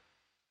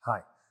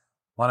Hi,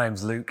 my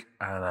name's Luke,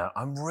 and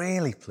I'm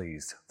really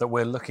pleased that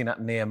we're looking at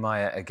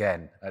Nehemiah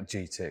again at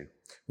G2.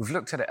 We've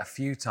looked at it a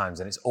few times,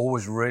 and it's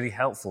always really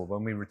helpful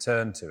when we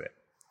return to it.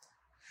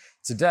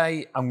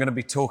 Today, I'm going to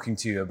be talking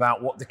to you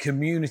about what the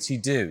community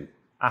do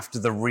after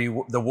the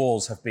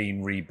walls have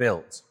been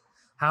rebuilt.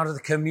 How do the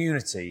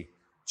community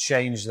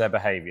change their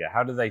behaviour?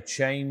 How do they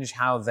change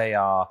how they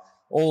are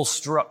all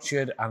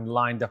structured and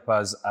lined up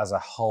as a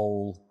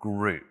whole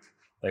group?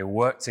 They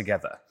work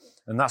together.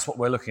 And that's what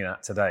we're looking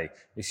at today.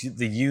 It's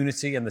the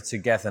unity and the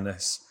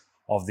togetherness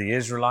of the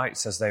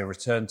Israelites as they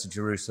return to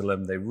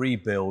Jerusalem, they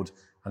rebuild,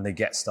 and they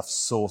get stuff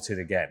sorted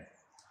again.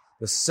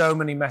 There's so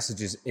many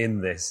messages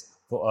in this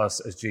for us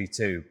as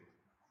G2,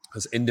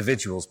 as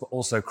individuals, but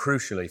also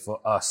crucially for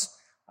us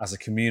as a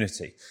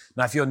community.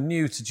 Now, if you're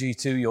new to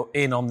G2, you're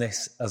in on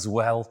this as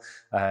well.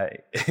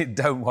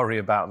 Don't worry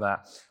about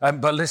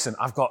that. But listen,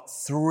 I've got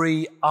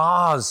 3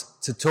 R's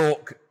to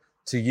talk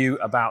to you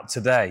about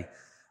today.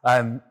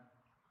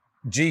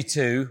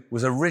 G2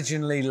 was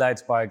originally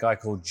led by a guy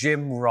called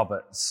Jim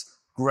Roberts.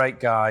 Great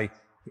guy.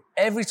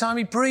 Every time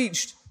he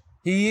preached,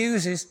 he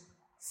uses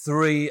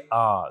 3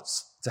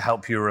 R's to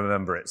help you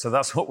remember it. So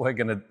that's what we're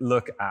going to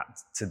look at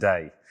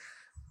today.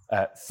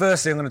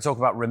 Firstly, I'm going to talk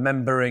about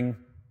remembering.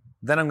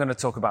 Then I'm going to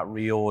talk about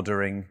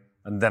reordering.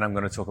 And then I'm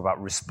going to talk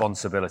about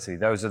responsibility.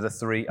 Those are the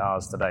 3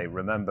 R's today.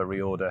 Remember,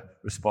 reorder,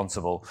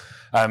 responsible.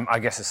 I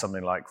guess it's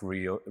something like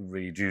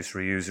reduce,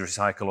 reuse,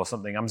 recycle or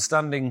something. I'm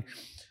standing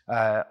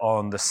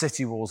on the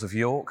city walls of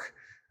York,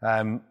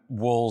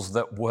 walls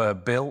that were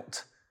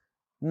built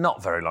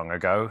not very long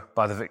ago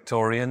by the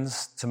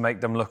Victorians to make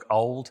them look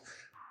old.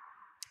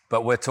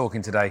 But we're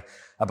talking today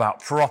about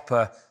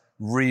proper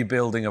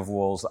rebuilding of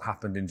walls that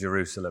happened in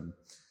Jerusalem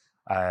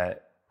a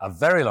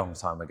very long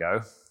time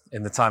ago,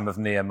 in the time of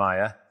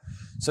Nehemiah.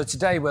 So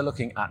today we're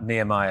looking at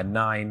Nehemiah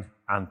 9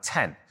 and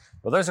 10.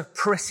 Well, those are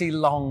pretty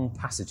long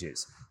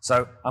passages.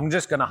 So I'm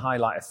just going to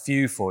highlight a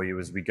few for you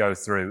as we go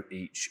through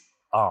each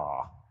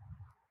R.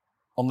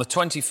 On the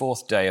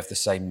 24th day of the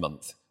same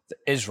month, the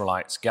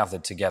Israelites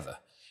gathered together,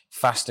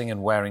 fasting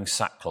and wearing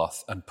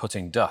sackcloth and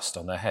putting dust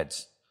on their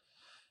heads.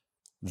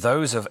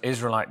 Those of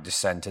Israelite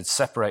descent had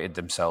separated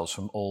themselves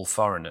from all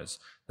foreigners.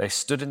 They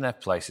stood in their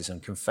places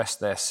and confessed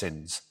their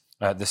sins,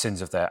 the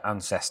sins of their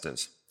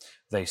ancestors.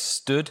 They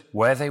stood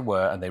where they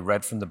were and they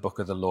read from the book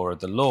of the law of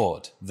the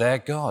Lord, their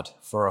God,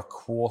 for a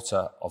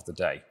quarter of the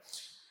day,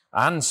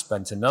 and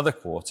spent another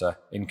quarter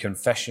in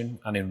confession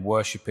and in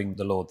worshipping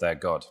the Lord their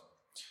God.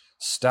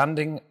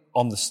 Standing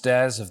on the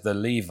stairs of the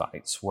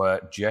Levites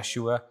were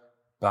Jeshua,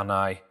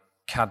 Bani,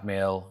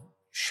 Kadmiel,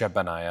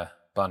 Shebaniah,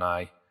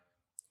 Bani,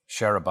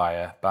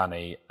 Sherebiah,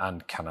 Bani,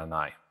 and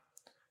Canani.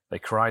 They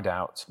cried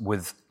out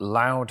with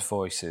loud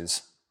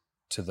voices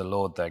to the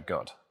Lord their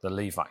God. The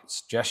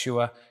Levites,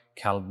 Jeshua,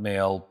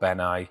 Kadmiel,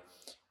 Bani,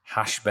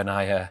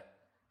 Hashbaniah,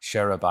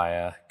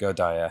 Sherebiah,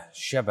 Godiah,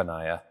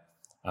 Shebaniah,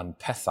 and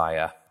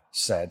Pethiah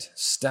said,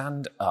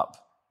 "Stand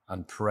up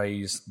and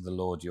praise the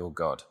Lord your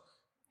God,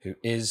 who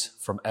is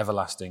from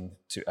everlasting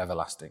to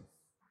everlasting.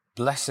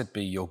 Blessed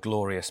be your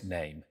glorious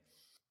name,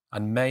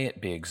 and may it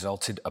be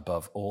exalted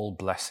above all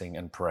blessing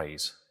and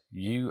praise.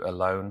 You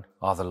alone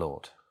are the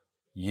Lord.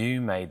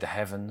 You made the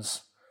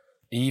heavens,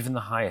 even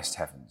the highest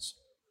heavens,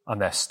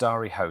 and their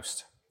starry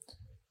host,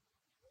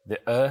 the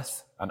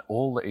earth and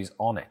all that is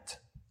on it,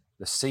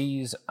 the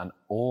seas and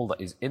all that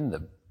is in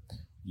them.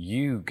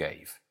 You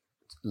gave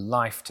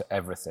life to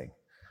everything,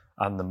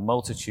 and the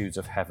multitudes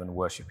of heaven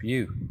worship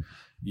you.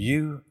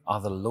 You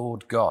are the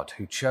Lord God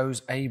who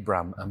chose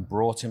Abram and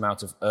brought him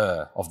out of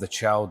Ur of the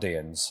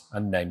Chaldeans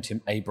and named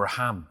him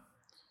Abraham.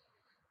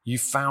 You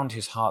found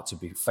his heart to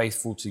be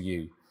faithful to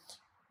you,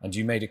 and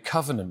you made a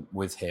covenant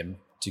with him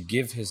to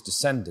give his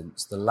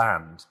descendants the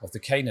land of the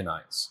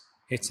Canaanites,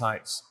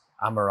 Hittites,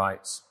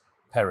 Amorites,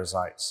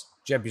 Perizzites,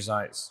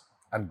 Jebusites,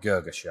 and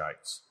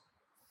Girgashites.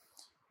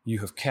 You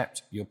have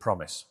kept your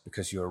promise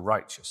because you are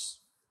righteous."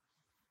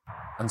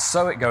 And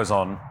so it goes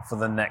on for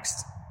the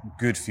next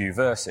good few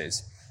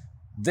verses.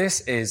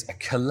 This is a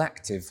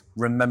collective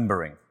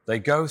remembering. They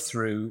go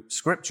through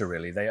scripture,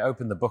 really. They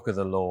open the book of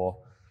the law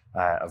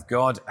of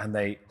God and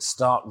they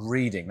start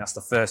reading. That's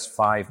the first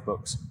 5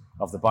 books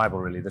of the Bible,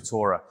 really, the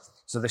Torah.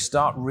 So they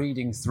start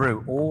reading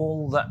through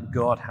all that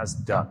God has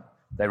done.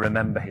 They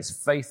remember his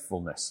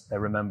faithfulness. They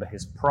remember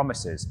his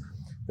promises.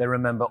 They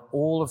remember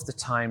all of the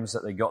times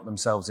that they got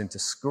themselves into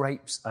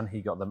scrapes and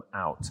he got them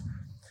out.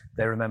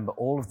 They remember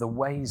all of the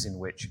ways in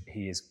which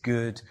he is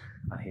good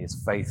and he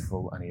is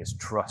faithful and he is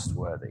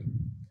trustworthy.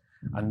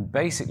 And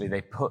basically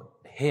they put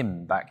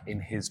him back in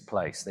his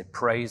place. They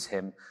praise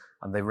him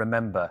and they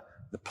remember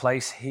the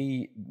place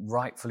he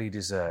rightfully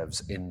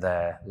deserves in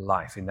their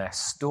life, in their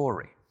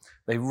story.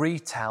 They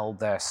retell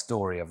their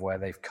story of where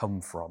they've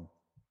come from.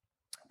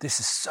 This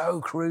is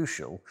so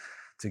crucial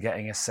to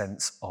getting a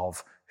sense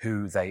of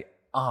who they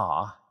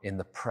are in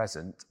the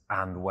present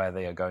and where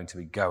they are going to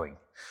be going.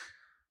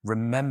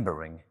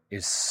 Remembering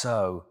is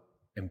so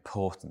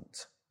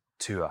important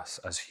to us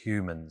as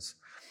humans.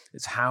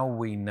 It's how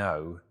we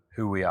know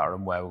who we are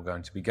and where we're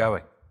going to be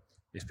going.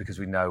 It's because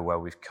we know where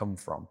we've come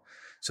from.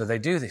 So they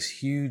do this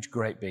huge,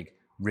 great big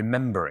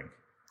remembering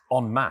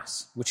en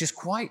masse, which is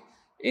quite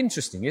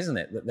interesting, isn't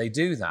it? That they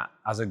do that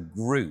as a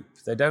group.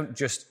 They don't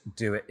just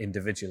do it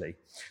individually.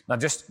 Now,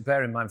 just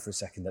bear in mind for a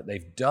second that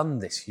they've done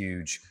this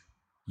huge,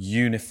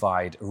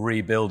 unified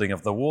rebuilding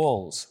of the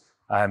walls.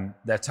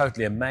 They're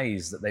totally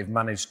amazed that they've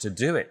managed to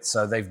do it.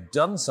 So they've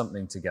done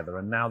something together,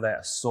 and now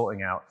they're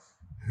sorting out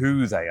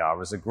who they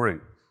are as a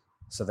group.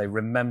 So they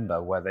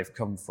remember where they've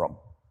come from,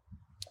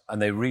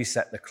 and they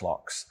reset the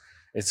clocks.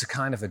 It's a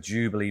kind of a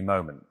jubilee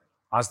moment.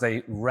 As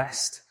they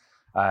rest,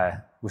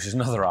 which is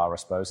another R, I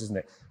suppose, isn't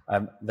it?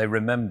 They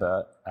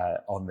remember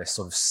on this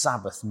sort of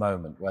Sabbath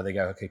moment where they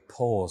go, okay,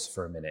 pause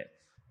for a minute.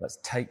 Let's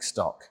take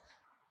stock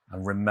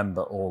and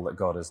remember all that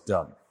God has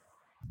done.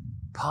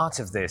 Part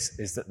of this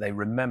is that they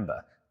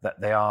remember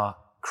that they are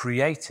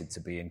created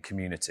to be in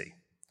community.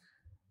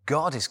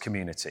 God is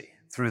community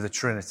through the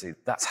Trinity.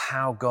 That's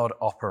how God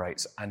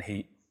operates, and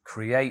he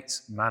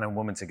creates man and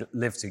woman to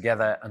live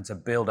together and to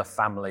build a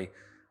family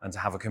and to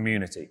have a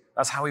community.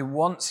 That's how he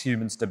wants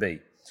humans to be.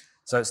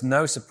 So it's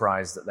no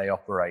surprise that they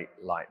operate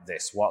like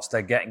this whilst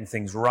they're getting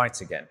things right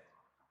again.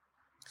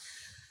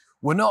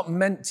 We're not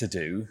meant to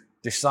do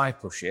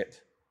discipleship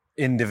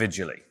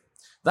individually.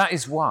 That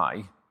is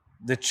why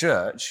the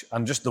church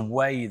and just the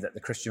way that the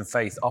Christian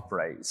faith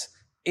operates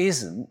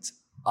isn't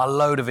a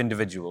load of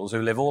individuals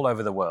who live all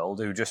over the world,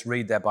 who just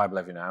read their Bible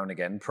every now and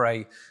again,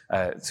 pray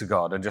to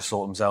God and just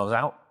sort themselves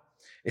out.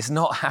 It's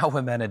not how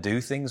we're meant to do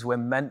things. We're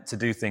meant to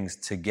do things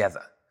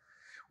together.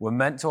 We're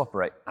meant to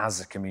operate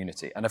as a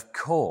community. And of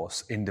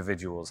course,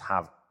 individuals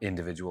have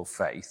individual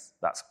faith.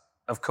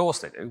 Of course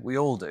they do. We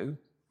all do.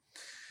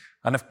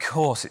 And of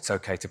course, it's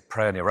okay to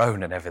pray on your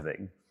own and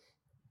everything.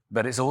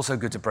 But it's also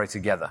good to pray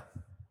together.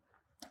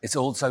 It's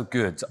also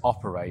good to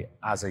operate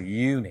as a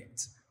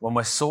unit when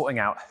we're sorting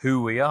out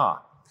who we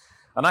are.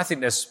 And I think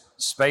there's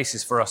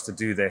spaces for us to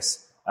do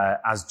this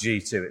as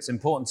G2. It's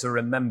important to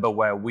remember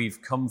where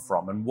we've come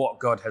from and what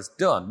God has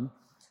done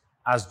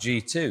as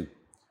G2.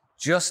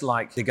 Just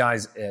like the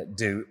guys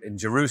do in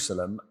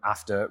Jerusalem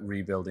after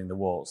rebuilding the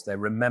walls. They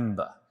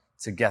remember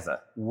together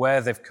where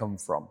they've come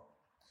from.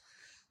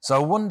 So I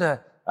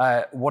wonder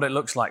what it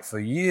looks like for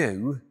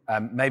you,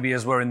 maybe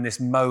as we're in this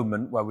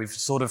moment where we've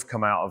sort of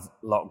come out of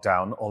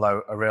lockdown,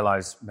 although I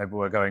realize maybe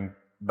we're going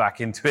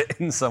back into it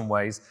in some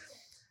ways,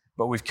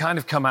 but we've kind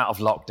of come out of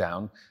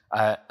lockdown,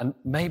 and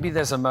maybe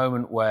there's a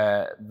moment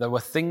where there were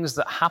things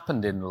that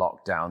happened in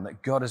lockdown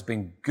that God has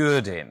been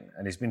good in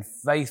and he's been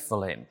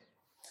faithful in.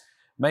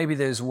 Maybe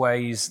there's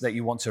ways that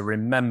you want to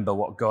remember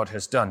what God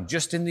has done,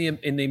 just in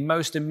the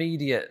most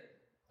immediate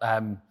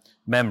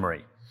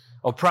memory.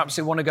 Or perhaps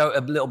you want to go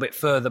a little bit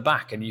further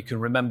back and you can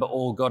remember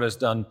all God has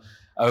done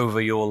over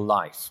your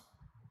life.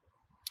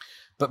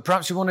 But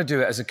perhaps you want to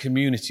do it as a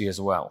community as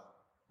well.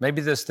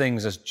 Maybe there's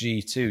things as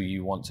G2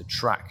 you want to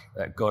track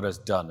that God has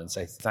done and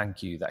say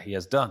thank you that he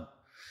has done.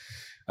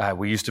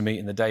 We used to meet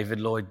in the David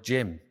Lloyd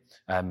gym.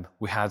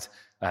 We had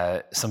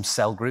some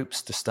cell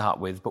groups to start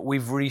with, but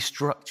we've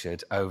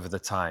restructured over the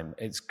time.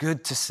 It's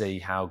good to see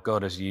how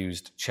God has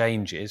used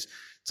changes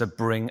to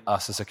bring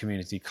us as a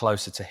community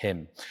closer to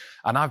him.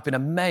 And I've been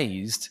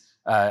amazed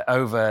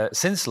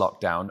since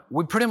lockdown,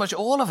 we pretty much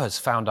all of us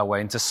found our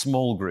way into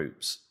small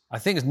groups. I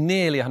think it's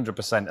nearly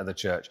 100% of the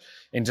church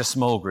into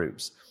small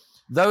groups.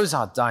 Those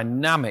are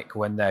dynamic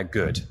when they're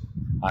good.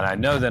 And I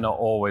know they're not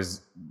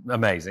always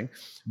amazing,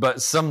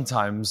 but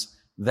sometimes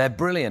they're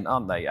brilliant,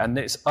 aren't they? And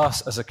it's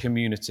us as a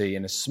community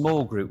in a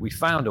small group. We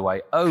found a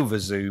way over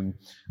Zoom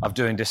of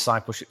doing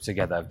discipleship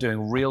together, of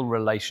doing real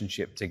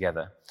relationship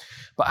together.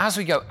 But as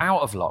we go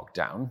out of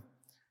lockdown,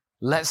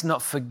 let's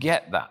not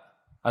forget that.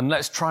 And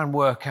let's try and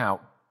work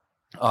out,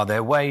 are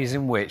there ways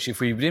in which, if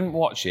we didn't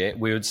watch it,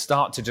 we would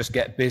start to just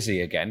get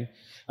busy again,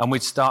 and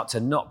we'd start to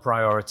not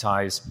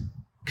prioritize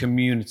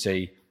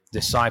community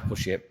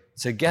discipleship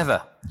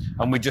together.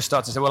 And we'd just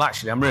start to say, well,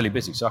 actually, I'm really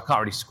busy, so I can't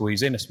really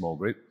squeeze in a small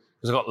group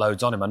because I've got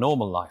loads on in my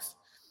normal life.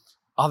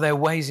 Are there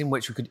ways in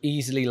which we could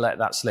easily let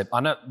that slip? I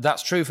know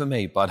that's true for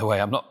me, by the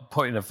way. I'm not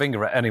pointing a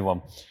finger at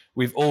anyone.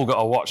 We've all got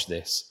to watch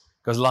this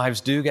because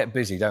lives do get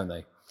busy, don't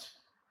they?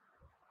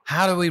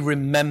 How do we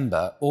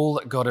remember all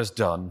that God has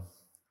done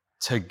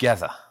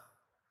together?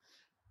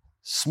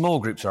 Small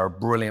groups are a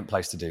brilliant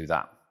place to do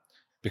that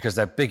because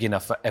they're big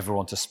enough for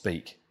everyone to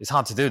speak. It's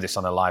hard to do this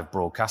on a live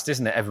broadcast,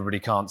 isn't it? Everybody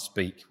can't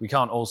speak. We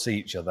can't all see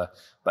each other.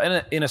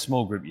 But in a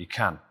small group, you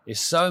can. It's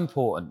so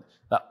important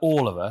that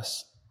all of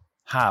us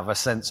have a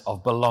sense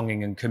of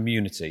belonging and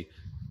community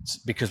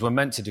because we're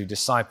meant to do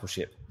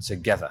discipleship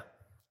together.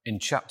 In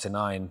chapter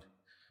 9,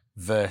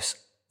 verse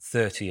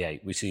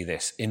 38, we see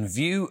this. In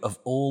view of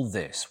all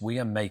this, we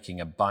are making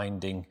a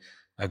binding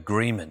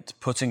agreement,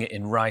 putting it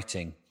in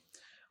writing,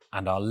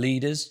 and our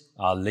leaders,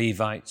 our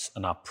Levites,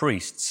 and our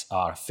priests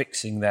are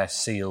affixing their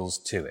seals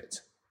to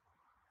it.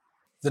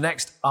 The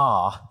next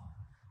R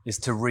is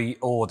to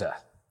reorder.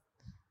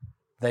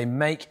 They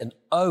make an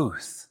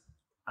oath,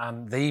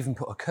 and they even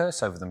put a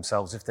curse over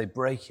themselves if they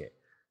break it.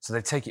 So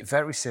they take it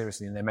very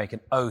seriously, and they make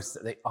an oath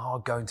that they are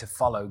going to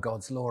follow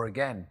God's law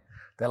again.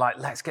 They're like,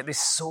 let's get this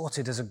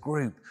sorted as a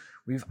group.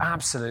 We've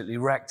absolutely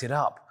wrecked it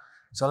up.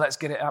 So let's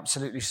get it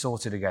absolutely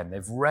sorted again.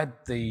 They've read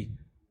the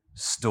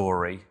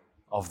story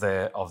of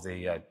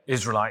the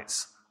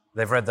Israelites.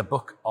 They've read the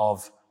book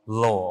of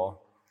law.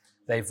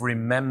 They've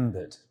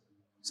remembered.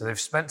 So they've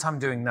spent time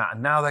doing that.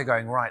 And now they're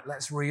going, right,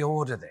 let's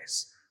reorder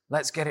this.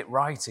 Let's get it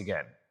right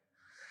again.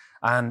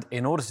 And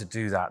in order to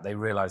do that, they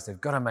realize they've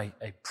got to make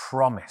a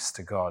promise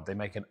to God. They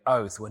make an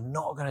oath. We're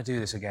not going to do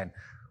this again.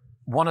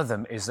 One of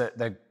them is that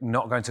they're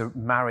not going to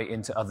marry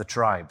into other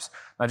tribes.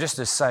 Now, just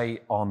to say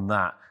on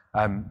that,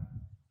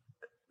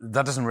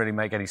 that doesn't really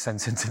make any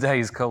sense in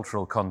today's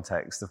cultural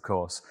context, of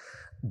course.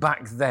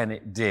 Back then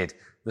it did.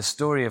 The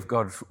story of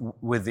God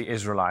with the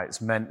Israelites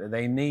meant that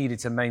they needed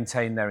to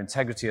maintain their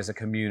integrity as a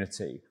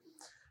community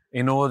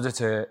in order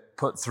to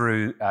put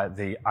through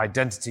the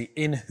identity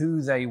in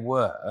who they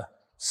were,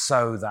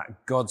 so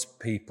that God's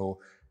people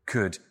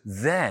could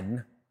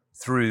then,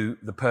 through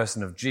the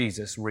person of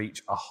Jesus,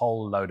 reach a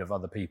whole load of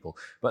other people.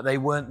 But they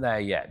weren't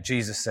there yet.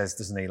 Jesus says,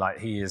 doesn't he, like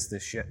he is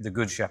the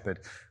good shepherd,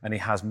 and he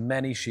has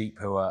many sheep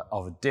who are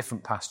of a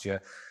different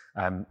pasture.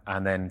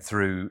 And then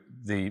through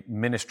the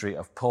ministry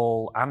of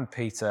Paul and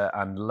Peter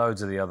and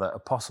loads of the other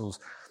apostles,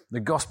 the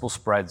gospel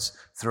spreads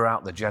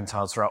throughout the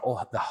Gentiles,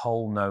 throughout the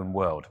whole known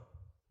world.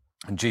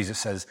 And Jesus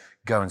says,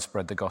 go and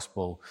spread the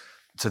gospel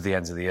to the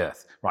ends of the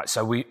earth. Right,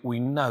 so we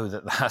know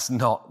that that's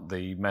not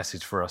the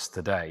message for us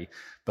today,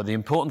 but the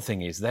important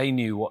thing is they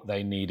knew what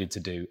they needed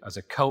to do as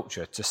a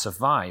culture to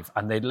survive,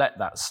 and they let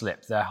that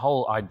slip. Their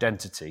whole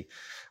identity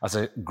as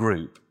a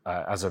group,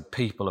 as a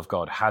people of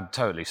God, had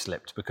totally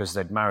slipped because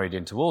they'd married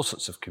into all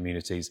sorts of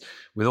communities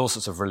with all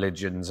sorts of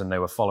religions, and they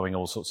were following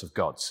all sorts of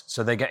gods.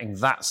 So they're getting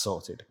that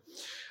sorted.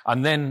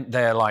 And then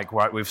they're like,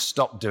 right, we've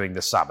stopped doing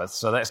the Sabbath,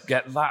 so let's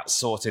get that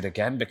sorted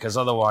again, because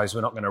otherwise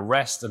we're not going to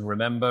rest and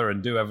remember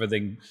and do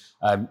everything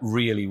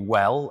really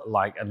well,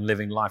 and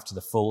living life to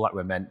the full like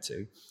we're meant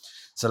to.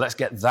 So let's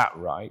get that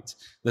right.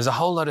 There's a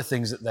whole lot of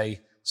things that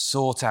they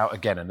sort out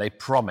again, and they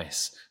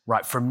promise,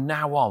 right, from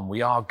now on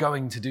we are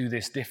going to do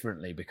this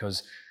differently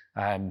because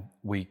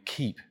we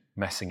keep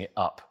messing it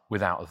up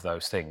without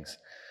those things.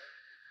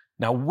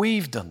 Now,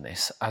 we've done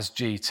this as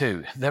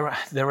G2.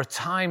 There are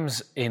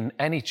times in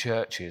any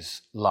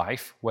church's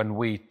life when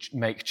we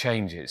make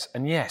changes.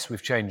 And yes,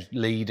 we've changed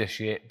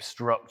leadership,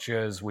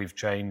 structures, we've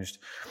changed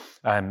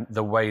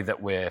the way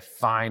that we're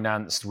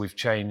financed, we've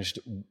changed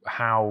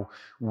how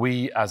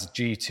we as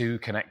G2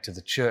 connect to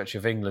the Church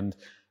of England.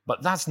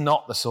 But that's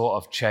not the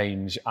sort of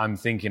change I'm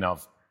thinking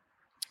of.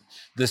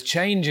 There's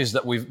changes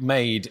that we've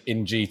made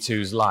in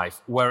G2's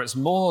life where it's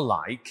more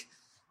like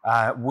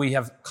we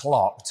have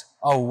clocked,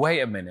 oh, wait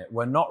a minute,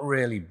 we're not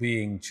really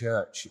being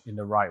church in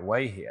the right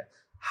way here.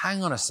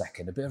 Hang on a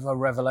second, a bit of a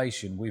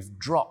revelation. We've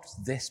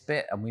dropped this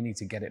bit and we need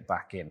to get it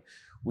back in.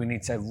 We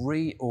need to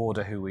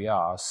reorder who we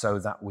are so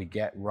that we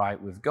get right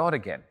with God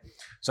again.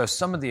 So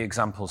some of the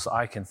examples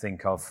I can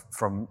think of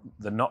from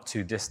the not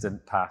too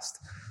distant past,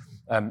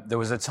 there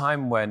was a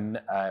time when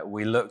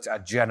we looked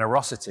at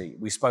generosity.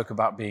 We spoke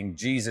about being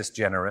Jesus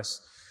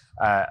generous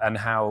and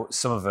how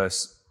some of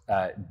us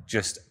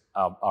just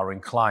are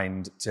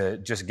inclined to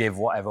just give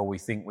whatever we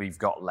think we've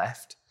got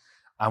left.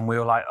 And we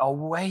were like, oh,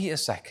 wait a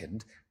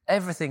second.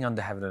 Everything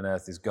under heaven and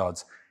earth is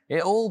God's.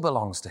 It all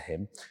belongs to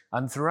him.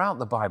 And throughout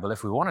the Bible,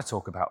 if we want to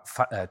talk about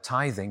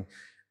tithing,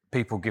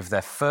 people give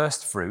their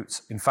first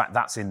fruits. In fact,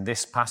 that's in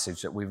this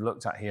passage that we've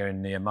looked at here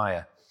in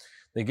Nehemiah.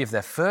 They give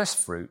their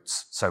first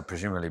fruits, so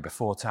presumably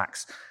before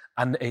tax,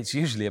 and it's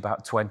usually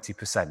about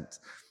 20%.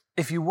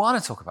 If you want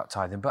to talk about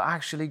tithing, but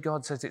actually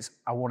God says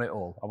I want it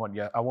all.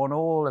 I want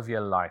all of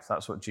your life.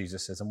 That's what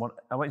Jesus says. I want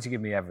you to give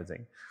me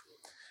everything.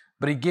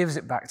 But he gives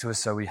it back to us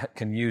so we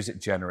can use it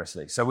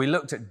generously. So we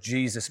looked at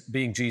Jesus,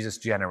 being Jesus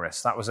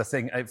generous. That was a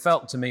thing. It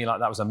felt to me like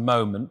that was a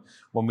moment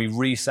when we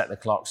reset the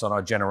clocks on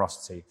our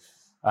generosity.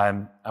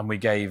 And we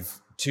gave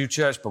to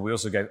church, but we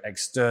also gave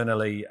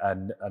externally.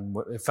 And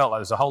it felt like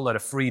there was a whole lot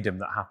of freedom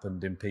that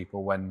happened in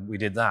people when we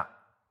did that.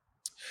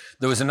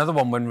 There was another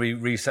one when we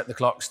reset the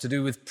clocks to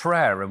do with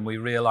prayer, and we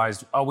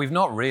realized, we've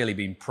not really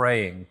been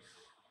praying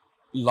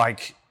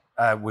like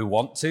we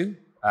want to.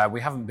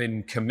 We haven't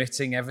been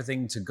committing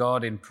everything to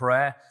God in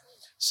prayer.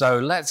 So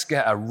let's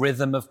get a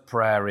rhythm of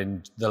prayer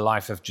in the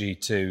life of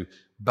G2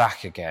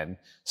 back again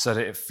so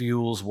that it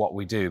fuels what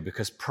we do,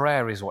 because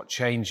prayer is what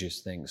changes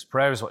things.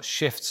 Prayer is what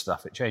shifts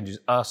stuff. It changes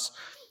us.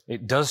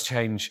 It does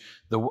change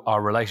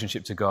our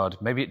relationship to God.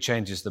 Maybe it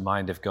changes the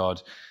mind of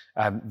God.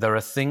 There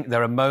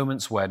are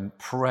moments when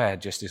prayer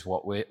just is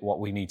what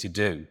we need to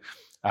do.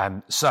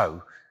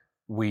 So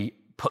we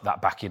put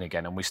that back in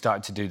again, and we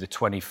started to do the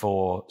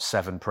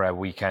 24/7 prayer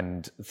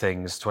weekend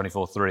things,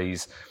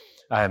 24/3s.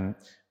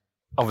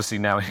 Obviously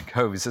now in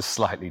COVID it's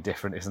slightly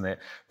different, isn't it?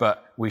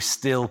 But we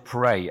still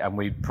pray, and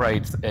we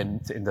prayed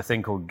in the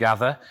thing called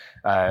Gather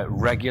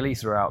regularly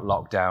throughout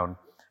lockdown.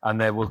 And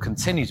there will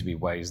continue to be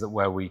ways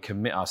where we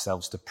commit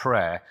ourselves to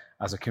prayer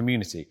as a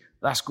community.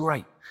 That's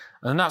great.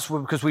 And that's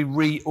because we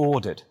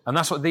reordered. And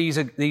that's what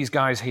these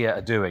guys here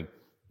are doing.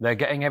 They're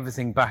getting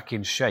everything back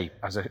in shape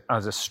as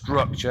a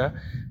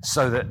structure,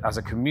 so that as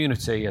a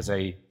community, as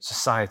a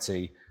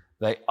society,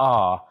 they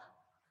are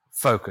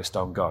focused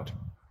on God.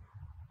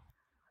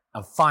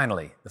 And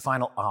finally, the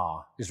final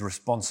R is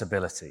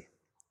responsibility.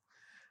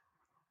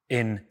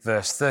 In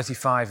verse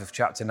 35 of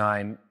chapter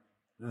 9,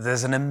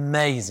 there's an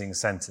amazing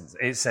sentence.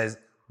 It says,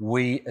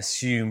 we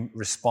assume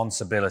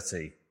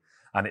responsibility.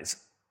 And it's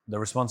the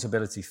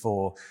responsibility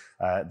for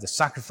the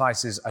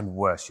sacrifices and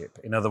worship.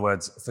 In other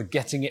words, for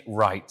getting it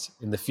right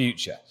in the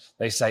future.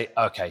 They say,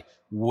 okay,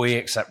 we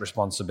accept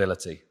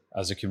responsibility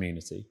as a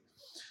community.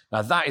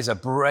 Now that is a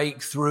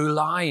breakthrough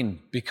line,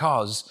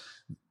 because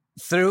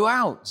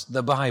throughout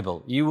the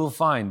Bible, you will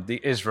find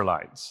the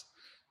Israelites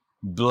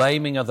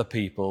blaming other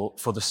people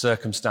for the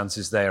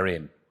circumstances they're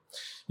in.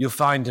 You'll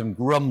find them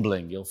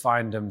grumbling, you'll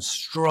find them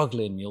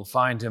struggling, you'll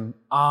find them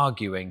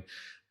arguing,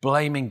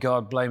 blaming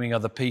God, blaming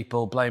other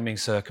people, blaming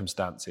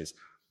circumstances.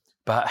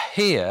 But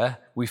here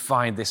we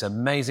find this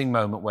amazing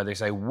moment where they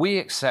say, we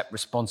accept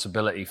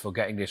responsibility for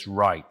getting this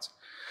right.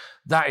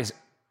 That is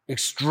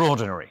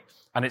extraordinary.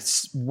 And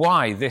it's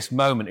why this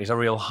moment is a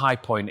real high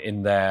point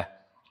in their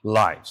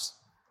lives.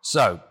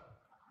 So,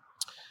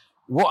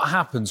 what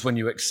happens when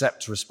you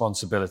accept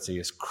responsibility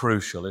is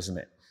crucial, isn't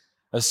it?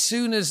 As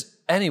soon as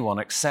anyone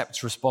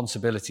accepts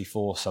responsibility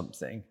for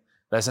something,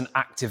 there's an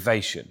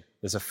activation,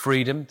 there's a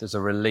freedom, there's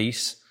a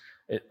release.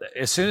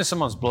 As soon as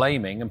someone's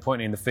blaming and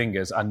pointing the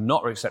fingers and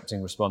not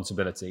accepting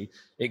responsibility,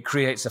 it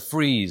creates a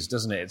freeze,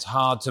 doesn't it? It's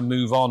hard to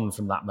move on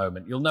from that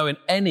moment. You'll know in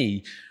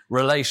any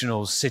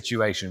relational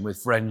situation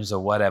with friends or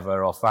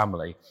whatever, or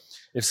family,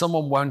 if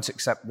someone won't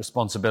accept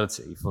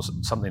responsibility for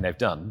something they've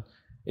done,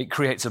 it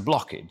creates a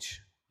blockage.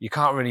 You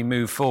can't really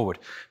move forward.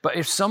 But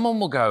if someone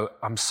will go,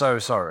 I'm so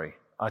sorry,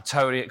 I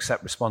totally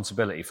accept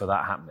responsibility for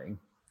that happening,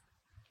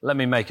 let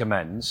me make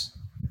amends,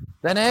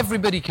 then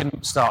everybody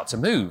can start to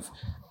move.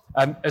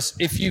 As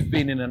if you've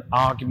been in an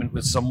argument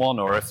with someone,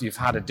 or if you've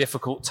had a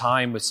difficult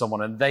time with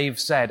someone and they've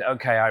said,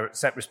 okay, I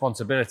accept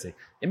responsibility,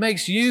 it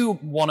makes you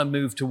want to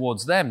move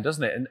towards them,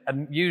 doesn't it?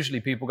 And usually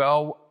people go,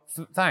 oh,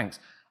 thanks.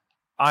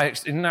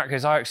 In that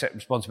case, I accept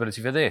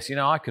responsibility for this.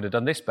 I could have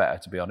done this better,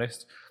 to be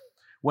honest.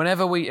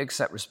 Whenever we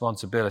accept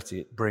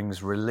responsibility, it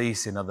brings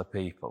release in other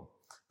people,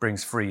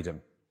 brings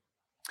freedom.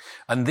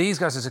 And these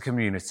guys as a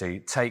community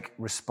take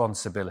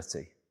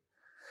responsibility.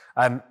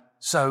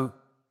 So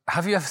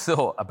have you ever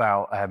thought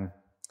about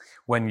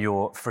when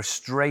you're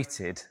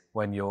frustrated,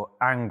 when you're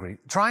angry?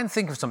 Try and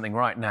think of something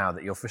right now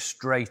that you're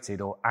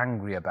frustrated or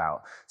angry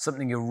about,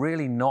 something you're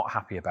really not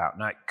happy about.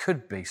 Now, it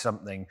could be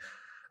something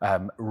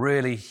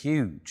really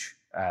huge,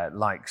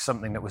 like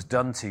something that was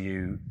done to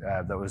you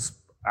that was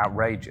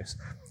outrageous.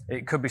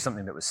 It could be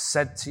something that was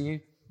said to you.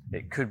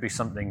 It could be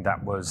something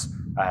that was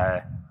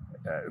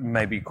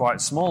maybe quite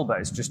small, but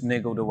it's just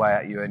niggled away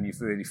at you and you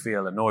really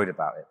feel annoyed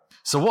about it.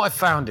 So what I've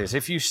found is,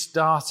 if you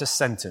start a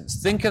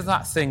sentence, think of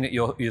that thing that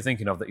you're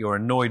thinking of, that you're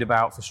annoyed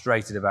about,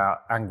 frustrated about,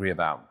 angry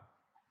about.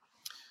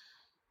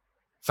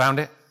 Found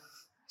it?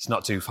 It's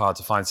not too hard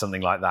to find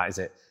something like that, is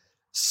it?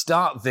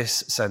 Start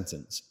this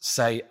sentence.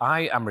 Say,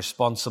 I am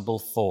responsible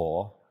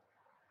for,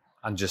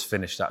 and just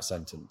finish that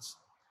sentence.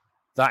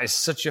 That is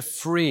such a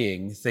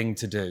freeing thing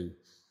to do.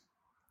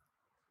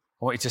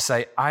 I want you to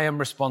say, I am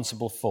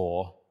responsible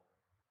for,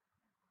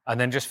 and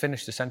then just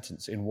finish the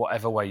sentence in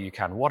whatever way you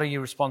can. What are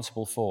you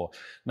responsible for?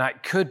 Now,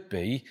 it could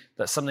be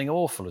that something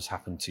awful has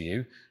happened to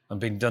you and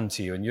been done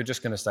to you, and you're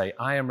just going to say,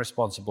 I am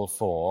responsible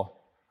for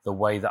the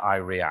way that I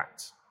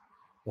react,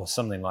 or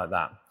something like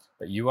that.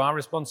 But you are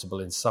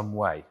responsible in some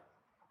way.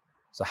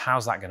 So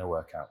how's that going to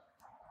work out?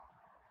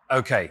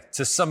 Okay,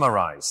 to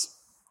summarize.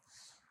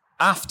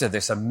 After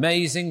this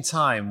amazing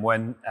time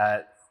when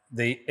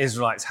the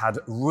Israelites had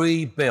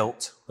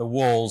rebuilt the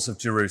walls of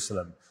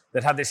Jerusalem,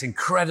 they'd had this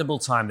incredible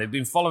time. They'd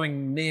been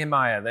following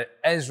Nehemiah.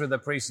 Ezra, the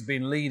priest, had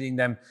been leading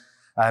them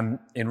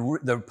in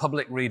the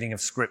public reading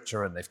of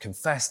Scripture, and they've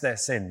confessed their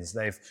sins.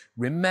 They've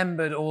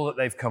remembered all that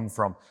they've come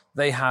from.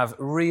 They have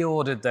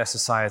reordered their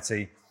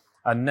society,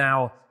 and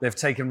now they've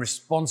taken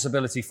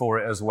responsibility for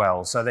it as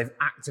well. So they've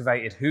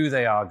activated who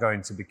they are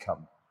going to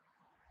become.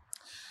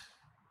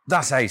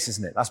 That's ace,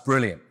 isn't it? That's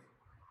brilliant.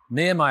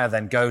 Nehemiah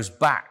then goes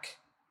back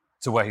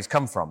to where he's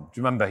come from. Do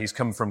you remember? He's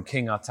come from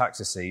King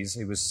Artaxerxes.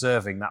 He was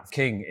serving that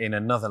king in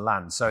another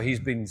land. So he's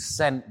been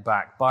sent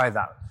back by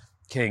that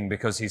king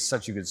because he's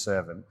such a good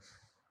servant.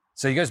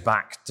 So he goes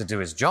back to do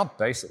his job,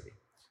 basically.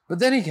 But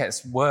then he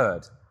gets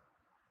word.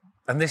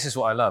 And this is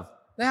what I love.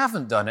 They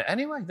haven't done it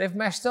anyway. They've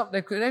messed up.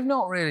 They've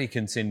not really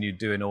continued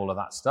doing all of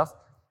that stuff.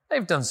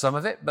 They've done some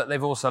of it, but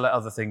they've also let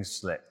other things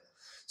slip.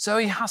 So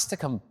he has to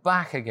come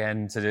back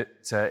again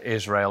to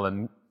Israel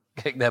and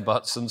kick their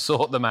butts and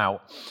sort them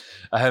out.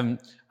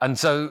 And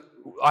so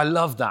I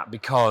love that,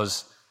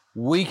 because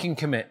we can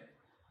commit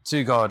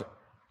to God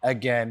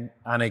again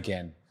and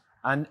again.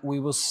 And we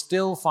will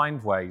still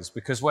find ways,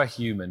 because we're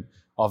human,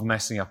 of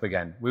messing up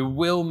again. We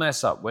will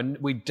mess up. When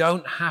we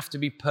don't have to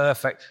be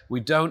perfect.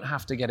 We don't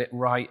have to get it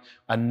right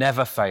and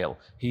never fail.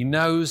 He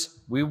knows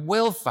we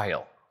will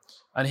fail.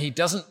 And he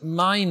doesn't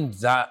mind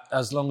that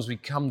as long as we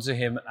come to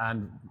him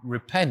and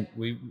repent.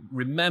 We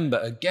remember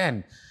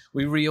again.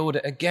 We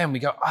reorder again. We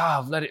go,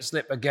 I've let it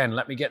slip again.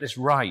 Let me get this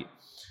right.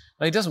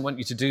 And he doesn't want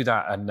you to do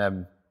that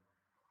and,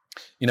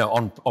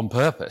 on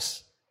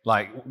purpose.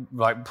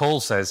 Like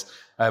Paul says,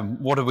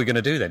 what are we going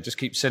to do then? Just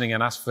keep sinning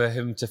and ask for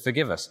him to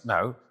forgive us?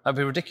 No, that'd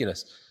be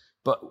ridiculous.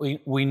 But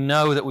we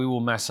know that we will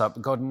mess up.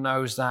 God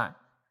knows that.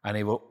 And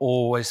he will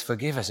always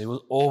forgive us. He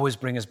will always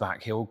bring us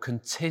back. He will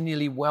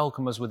continually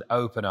welcome us with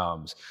open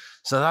arms.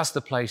 So that's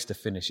the place to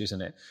finish,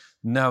 isn't it?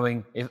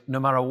 Knowing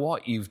no matter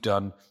what you've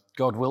done,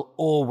 God will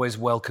always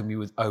welcome you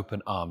with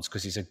open arms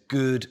because he's a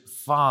good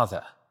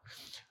father.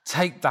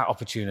 Take that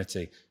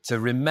opportunity to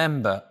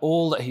remember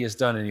all that he has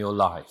done in your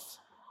life.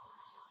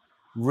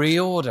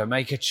 Reorder,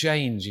 make a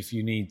change if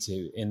you need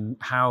to in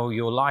how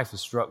your life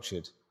is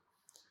structured.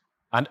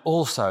 And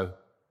also,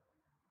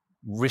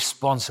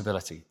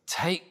 responsibility.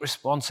 Take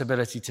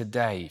responsibility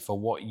today for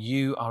what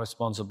you are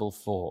responsible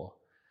for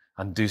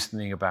and do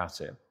something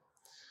about it.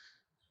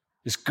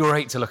 It's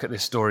great to look at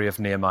this story of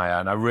Nehemiah,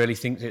 and I really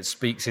think it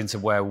speaks into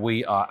where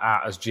we are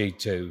at as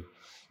G2.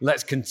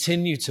 Let's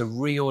continue to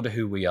reorder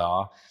who we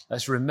are.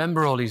 Let's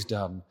remember all he's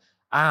done,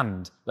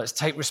 and let's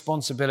take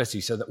responsibility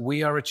so that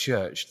we are a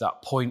church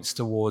that points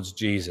towards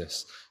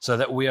Jesus, so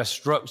that we are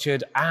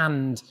structured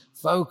and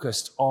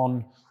focused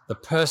on the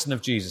person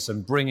of Jesus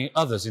and bringing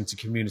others into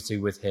community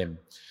with him.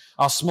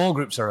 Our small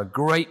groups are a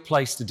great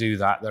place to do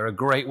that. They're a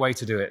great way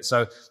to do it.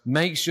 So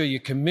make sure you're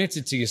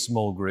committed to your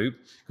small group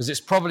because it's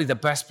probably the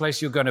best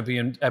place you're going to be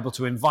able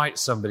to invite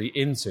somebody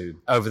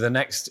into over the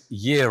next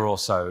year or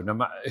so. No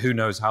matter, who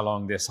knows how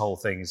long this whole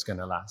thing is going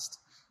to last.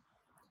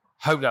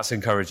 Hope that's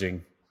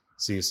encouraging.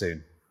 See you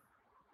soon.